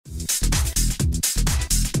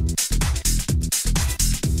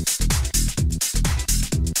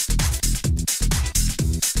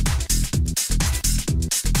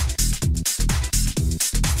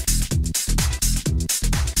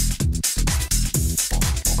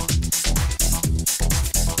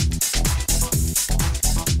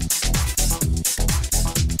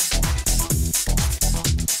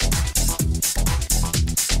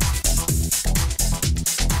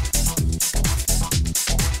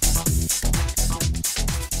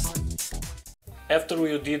after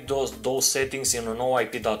you did those settings in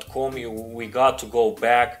noip.com, we got to go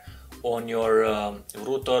back on your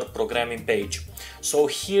router programming page. So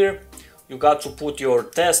here you got to put your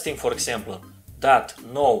testing, for example,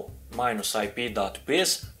 .no-ip.biz,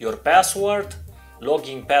 your password,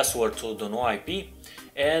 login password to the noip,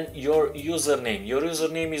 and your username. Your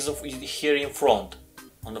username is here in front,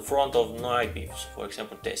 on the front of noip, for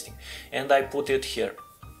example, testing, and I put it here.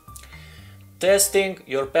 Testing,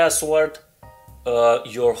 your password,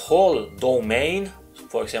 your whole domain,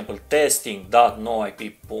 for example,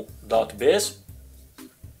 testing.noip.biz.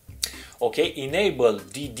 Okay, enable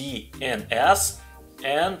DDNS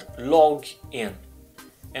and log in.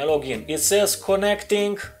 It says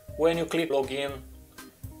connecting when you click login,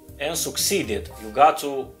 and succeeded. You got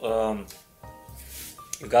to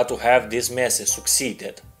have this message,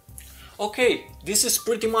 succeeded. Okay, this is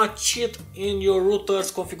pretty much it in your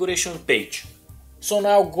router's configuration page. So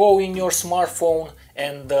now go in your smartphone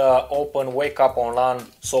and open Wake-on-LAN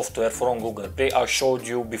software from Google Play. I showed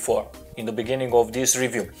you before in the beginning of this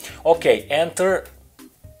review. Okay, enter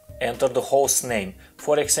the host name.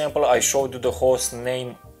 For example, I showed you the host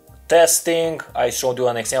name testing. I showed you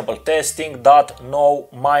an example,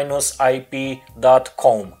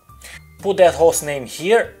 testing.no-ip.com. Put that host name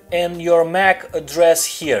here and your MAC address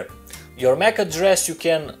here. Your MAC address, you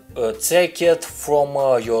can take it from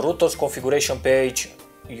your router's configuration page.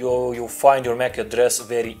 You find your MAC address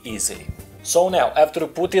very easily. So now, after you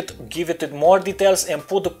put it, give it more details and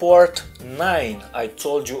put the port 9. I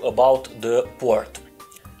told you about the port.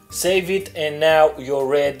 Save it, and now you're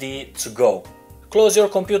ready to go. Close your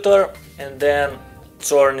computer and then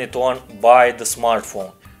turn it on by the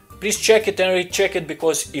smartphone. Please check it and recheck it,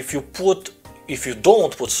 because if you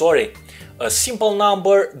don't put a simple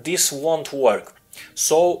number, this won't work.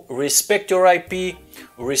 So respect your IP,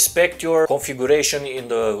 respect your configuration in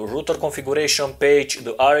the router configuration page,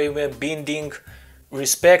 the RMA binding,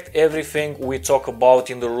 respect everything we talk about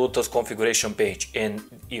in the router's configuration page. And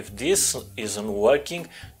if this isn't working,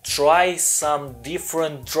 try some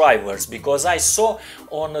different drivers, because I saw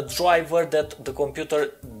on a driver that the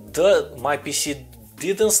computer, my PC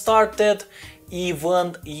didn't start it,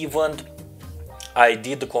 even I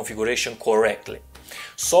did the configuration correctly.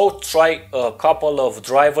 So try a couple of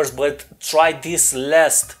drivers, but try this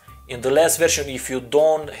in the last version if you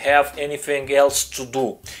don't have anything else to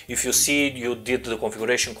do. If you see you did the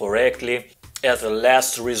configuration correctly, as a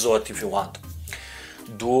last resort, if you want,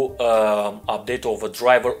 do update of a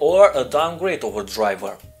driver or a downgrade of a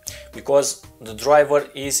driver, because the driver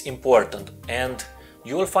is important, and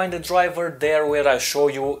you will find the driver there where I show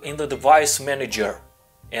you in the device manager.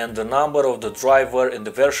 And the number of the driver and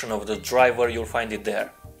the version of the driver, you'll find it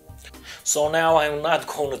there. So now I'm not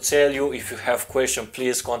going to tell you. If you have questions,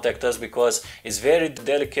 please contact us, because it's very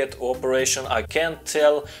delicate operation. I can't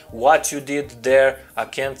tell what you did there, I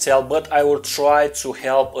can't tell, but I will try to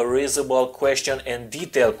help a reasonable question and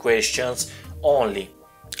detailed questions only.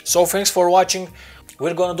 So thanks for watching.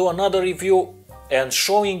 We're gonna do another review and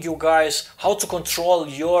showing you guys how to control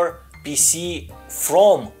your PC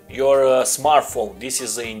from your smartphone. This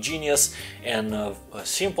is an ingenious and a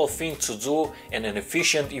simple thing to do, and an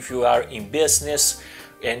efficient if you are in business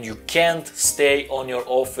and you can't stay on your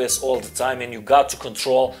office all the time and you got to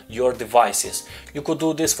control your devices. You could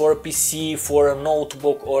do this for a PC, for a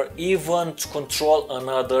notebook, or even to control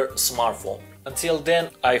another smartphone. Until then,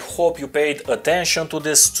 I hope you paid attention to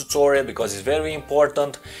this tutorial, because it's very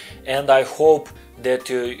important, and I hope that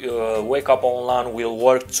Wake-on-LAN will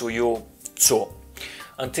work to you too.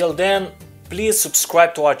 Until then, please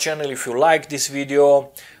subscribe to our channel if you like this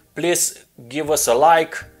video. Please give us a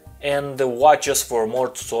like and watch us for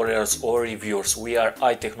more tutorials or reviews. We are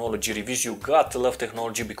iTechnology Reviews. You got to love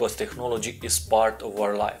technology, because technology is part of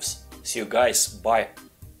our lives. See you guys, bye.